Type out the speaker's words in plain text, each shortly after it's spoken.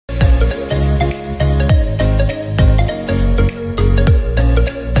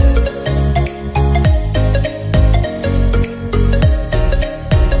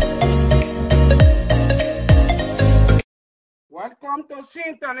Welcome to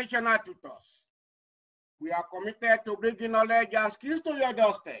Cint International Tutors. We are committed to bringing knowledge and skills to your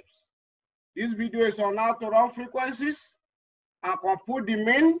doorsteps. This video is on how to run frequencies and compute the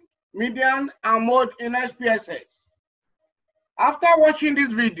mean, median, and mode in SPSS. After watching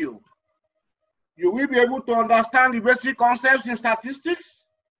this video, you will be able to understand the basic concepts in statistics.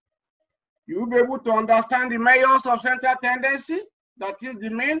 You will be able to understand the measures of central tendency, that is the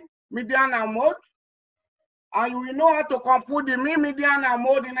mean, median, and mode. And you will know how to compute the mean, median, and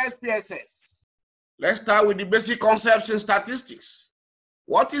mode in SPSS. Let's start with the basic concepts in statistics.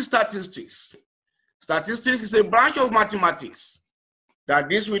 What is statistics? Statistics is a branch of mathematics that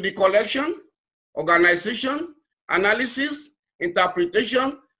deals with the collection, organization, analysis,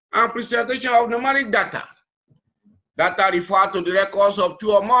 interpretation, and presentation of numeric data. Data refer to the records of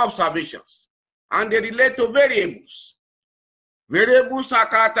two or more observations, and they relate to variables. Variables are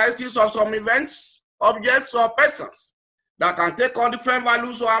characteristics of some events, objects, or persons that can take on different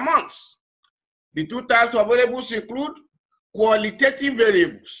values or amounts. The two types of variables include qualitative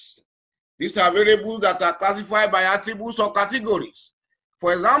variables. These are variables that are classified by attributes or categories.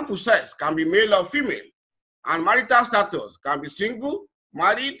 For example, sex can be male or female, and marital status can be single,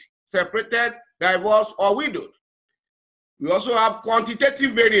 married, separated, divorced, or widowed. We also have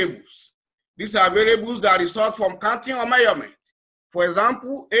quantitative variables. These are variables that result from counting or measurement. For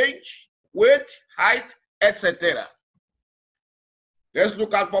example, age, weight, height, etc. Let's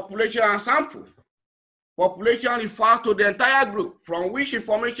look at population and sample. Population refers to the entire group from which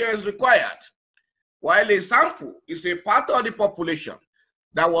information is required, while a sample is a part of the population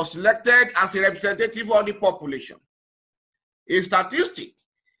that was selected as a representative of the population. A statistic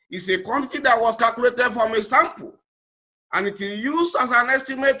is a quantity that was calculated from a sample, and it is used as an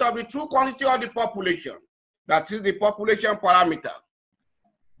estimate of the true quantity of the population, that is the population parameter.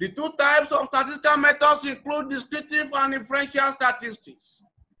 The two types of statistical methods include descriptive and inferential statistics.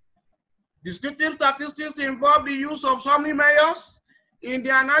 Descriptive statistics involve the use of summary measures in the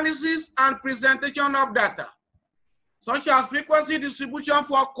analysis and presentation of data, such as frequency distribution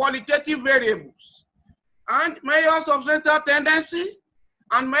for qualitative variables, and measures of central tendency,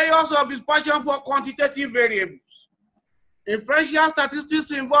 and measures of dispersion for quantitative variables. Inferential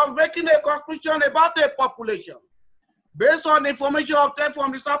statistics involve making a conclusion about a population based on information obtained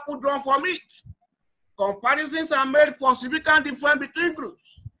from the sample drawn from it. Comparisons are made for significant difference between groups.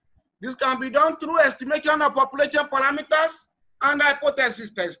 This can be done through estimation of population parameters and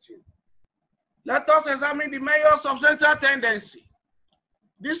hypothesis testing. Let us examine the measures of central tendency.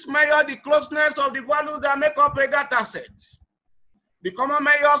 This measures the closeness of the values that make up a data set. The common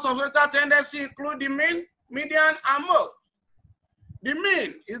measures of central tendency include the mean, median, and mode. The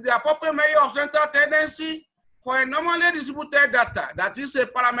mean is the appropriate measure of central tendency for a normally distributed data, that is a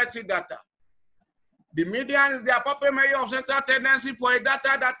parametric data. The median is the appropriate measure of central tendency for a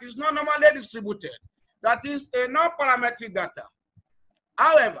data that is not normally distributed, that is a non-parametric data.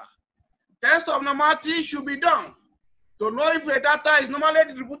 However, tests of normality should be done to know if a data is normally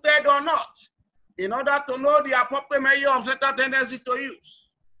distributed or not, in order to know the appropriate measure of central tendency to use.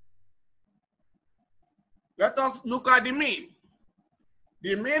 Let us look at the mean.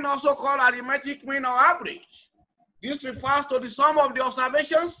 The mean, also called arithmetic mean or average. This refers to the sum of the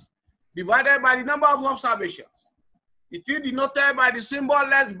observations divided by the number of observations. It is denoted by the symbol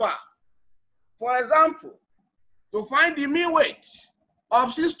less bar. For example, to find the mean weight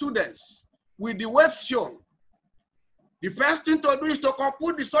of 6 students with the weights shown, the first thing to do is to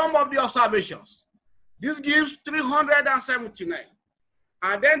compute the sum of the observations. This gives 379.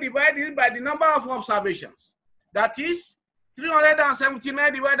 And then divide it by the number of observations. That is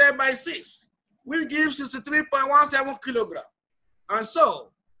 379 divided by 6, which gives 63.17 kilograms. And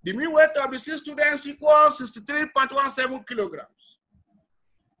so, the mean weight of the 6 students equals 63.17 kilograms.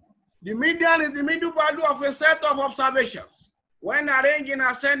 The median is the middle value of a set of observations when arranged in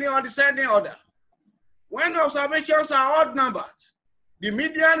ascending or descending order. When observations are odd numbered, the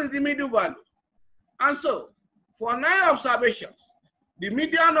median is the middle value. And so, for 9 observations, the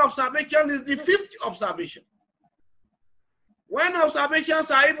median observation is the 5th observation. When observations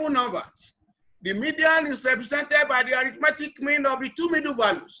are even numbered, the median is represented by the arithmetic mean of the 2 middle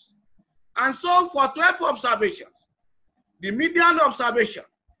values. And so for 12 observations, the median observation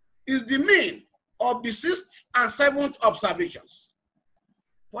is the mean of the 6th and 7th observations.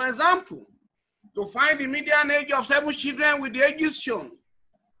 For example, to find the median age of 7 children with the ages shown,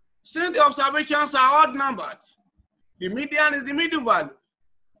 since the observations are odd numbered, the median is the middle value.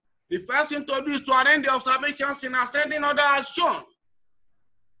 The first thing to do is to arrange the observations in ascending order as shown.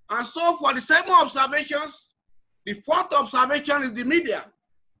 And so for the 7 observations, the 4th observation is the median,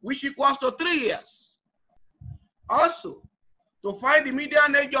 which equals to 3 years. Also, to find the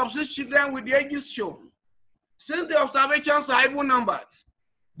median age of 6 children with the ages shown. Since the observations are even numbered,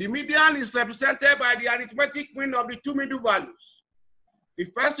 the median is represented by the arithmetic mean of the two middle values. The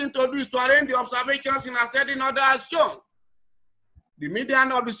first thing to do is to arrange the observations in ascending order as shown. The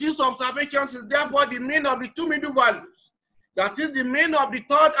median of the 6 observations is therefore the mean of the two middle values. That is the mean of the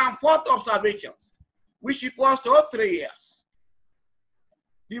third and fourth observations, which equals to 3 years.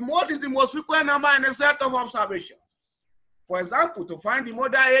 The mode is the most frequent number in a set of observations. For example, to find the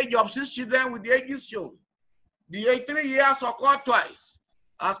modal age of 6 children with the ages shown, the age 3 years occurred twice,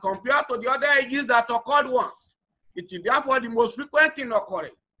 as compared to the other ages that occurred once. It is therefore the most frequent in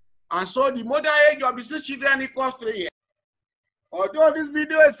occurring. And so the modal age of the 6 children equals 3 years. Although this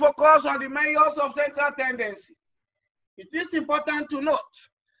video is focused on the measures of central tendency, it is important to note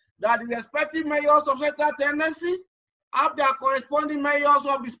that the respective measures of central tendency have their corresponding measures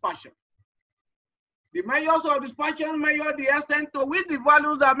of dispersion. The measures of dispersion measure the extent to which the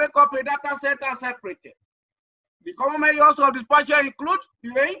values that make up a data set are separated. The common measures of dispersion include the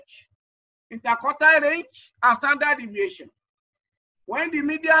range, interquartile range, and standard deviation. When the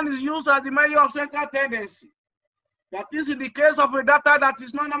median is used as the measure of central tendency, that is in the case of a data that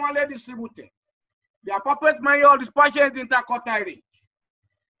is not normally distributed, the appropriate measure of dispersion is the interquartile range.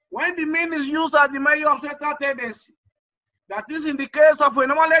 When the mean is used as the measure of central tendency, that is in the case of a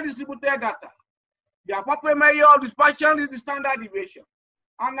normally distributed data, the appropriate measure of dispersion is the standard deviation.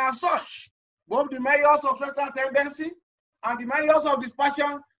 And as such, both the measures of central tendency and the measures of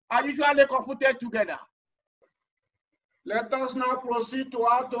dispersion are usually computed together. Let us now proceed to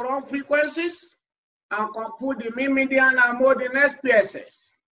how to run frequencies and compute the mean, median, and mode in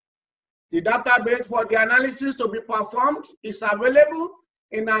SPSS. The database for the analysis to be performed is available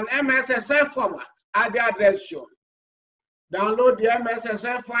in an MSSF format at the address shown. Download the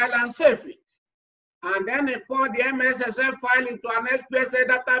MSSF file and save it, and then import the MSSF file into an SPSS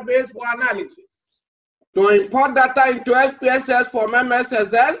database for analysis. To import data into SPSS from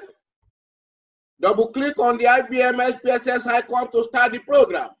MSSL, double-click on the IBM SPSS icon to start the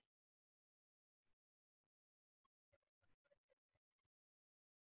program.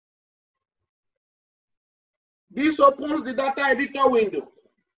 This opens the data editor window.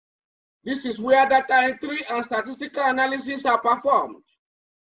 This is where data entry and statistical analysis are performed.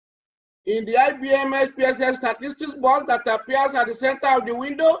 In the IBM SPSS statistics box that appears at the center of the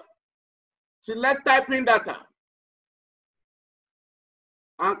window, select Type in Data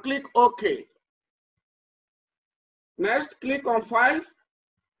and click OK. Next, click on File,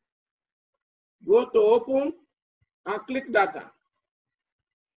 go to Open and click Data.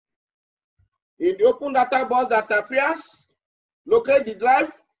 In the Open Data box that appears, locate the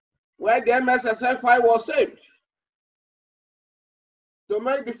drive where the MSSF file was saved. To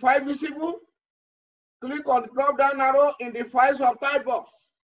make the file visible, click on the drop-down arrow in the File subtype box.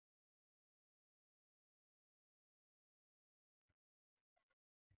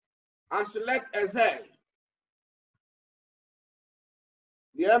 And select Excel.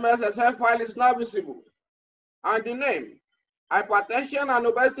 The MSSF file is now visible. And the name, Hypertension and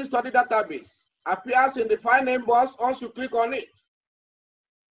Obesity Study Database, appears in the file name box once you click on it.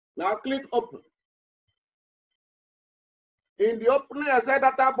 Now click Open. In the Opening Excel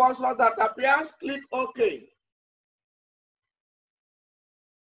data box that appears, click OK.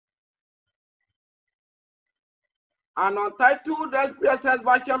 An untitled SPSS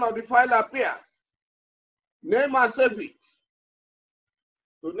version of the file appears. Name and save it.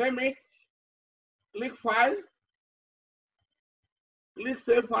 To name it, click File, click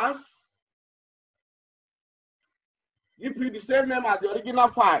Save As. Give it the same name as the original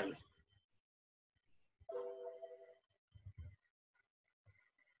file.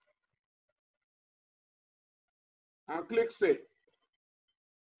 And click Save.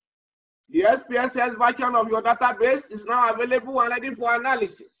 The SPSS version of your database is now available and ready for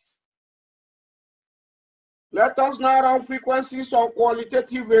analysis. Let us now run frequencies on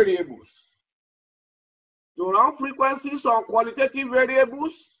qualitative variables. To run frequencies on qualitative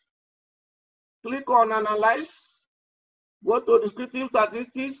variables, click on Analyze, go to Descriptive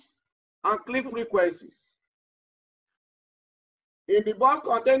Statistics, and click Frequencies. In the box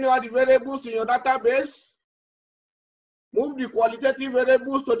containing all the variables in your database, move the qualitative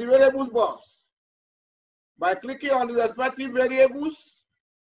variables to the variables box by clicking on the respective variables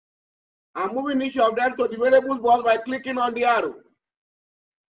and moving each of them to the variables box by clicking on the arrow.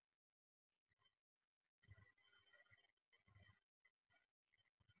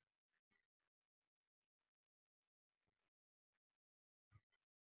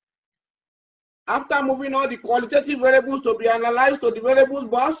 After moving all the qualitative variables to be analyzed to the variables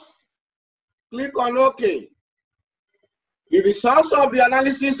box, click on OK. The results of the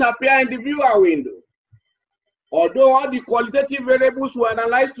analysis appear in the viewer window. Although all the qualitative variables were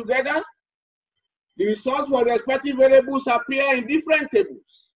analyzed together, the results for the respective variables appear in different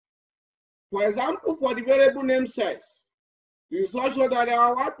tables. For example, for the variable name sex, the results show that there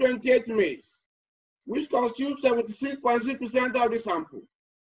are 128 males, which constitute 76.6% of the sample,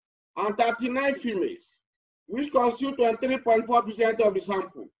 and 39 females, which constitute 23.4% of the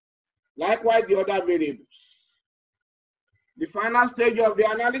sample. Likewise, the other variables. The final stage of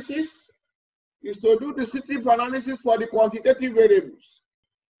the analysis is to do descriptive analysis for the quantitative variables.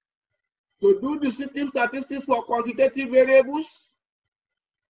 To do descriptive statistics for quantitative variables,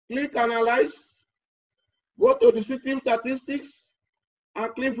 click Analyze, go to Descriptive Statistics,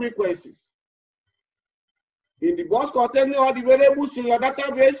 and click Frequencies. In the box containing all the variables in your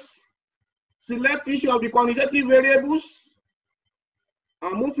database, select each of the quantitative variables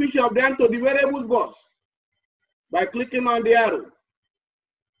and move each of them to the variables box by clicking on the arrow.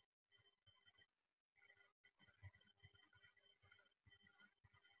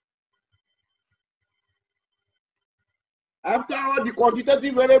 After all the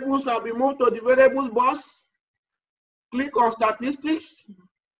quantitative variables have been moved to the variables box, click on Statistics.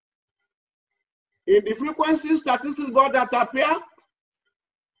 In the Frequency Statistics box that appear,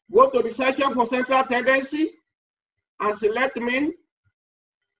 go to the section for Central Tendency and select Mean,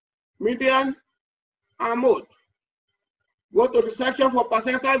 Median, and Mode. Go to the section for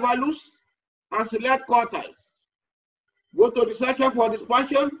Percentile Values and select Quartiles. Go to the section for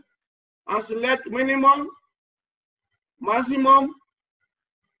Dispersion and select Minimum, Maximum,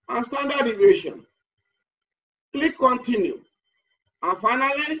 and Standard Deviation. Click Continue. And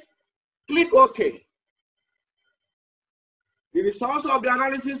finally, click OK. The results of the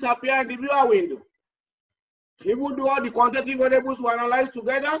analysis appear in the viewer window. Even though all the quantitative variables were analyzed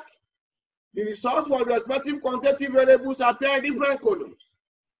together, the results for the respective quantitative variables appear in different columns.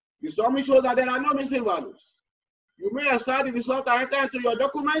 The summary shows that there are no missing values. You may extract the result and enter into your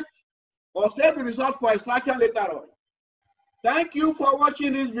document, or save the result for extraction later on. Thank you for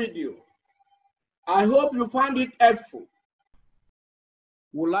watching this video. I hope you found it helpful.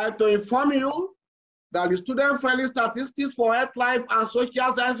 Would like to inform you that the student-friendly Statistics for Health, Life, and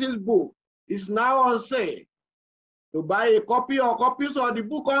Social Sciences book is now on sale. To buy a copy or copies of the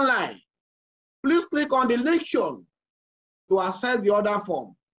book online, please click on the link shown to access the order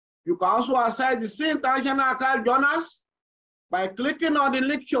form. You can also access the Cint International Archive journals by clicking on the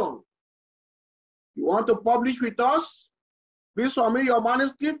link shown. You want to publish with us? Please submit your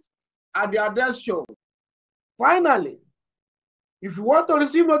manuscript at the address shown. Finally, if you want to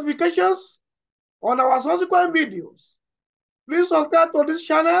receive notifications on our subsequent videos, please subscribe to this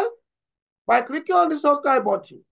channel by clicking on the subscribe button.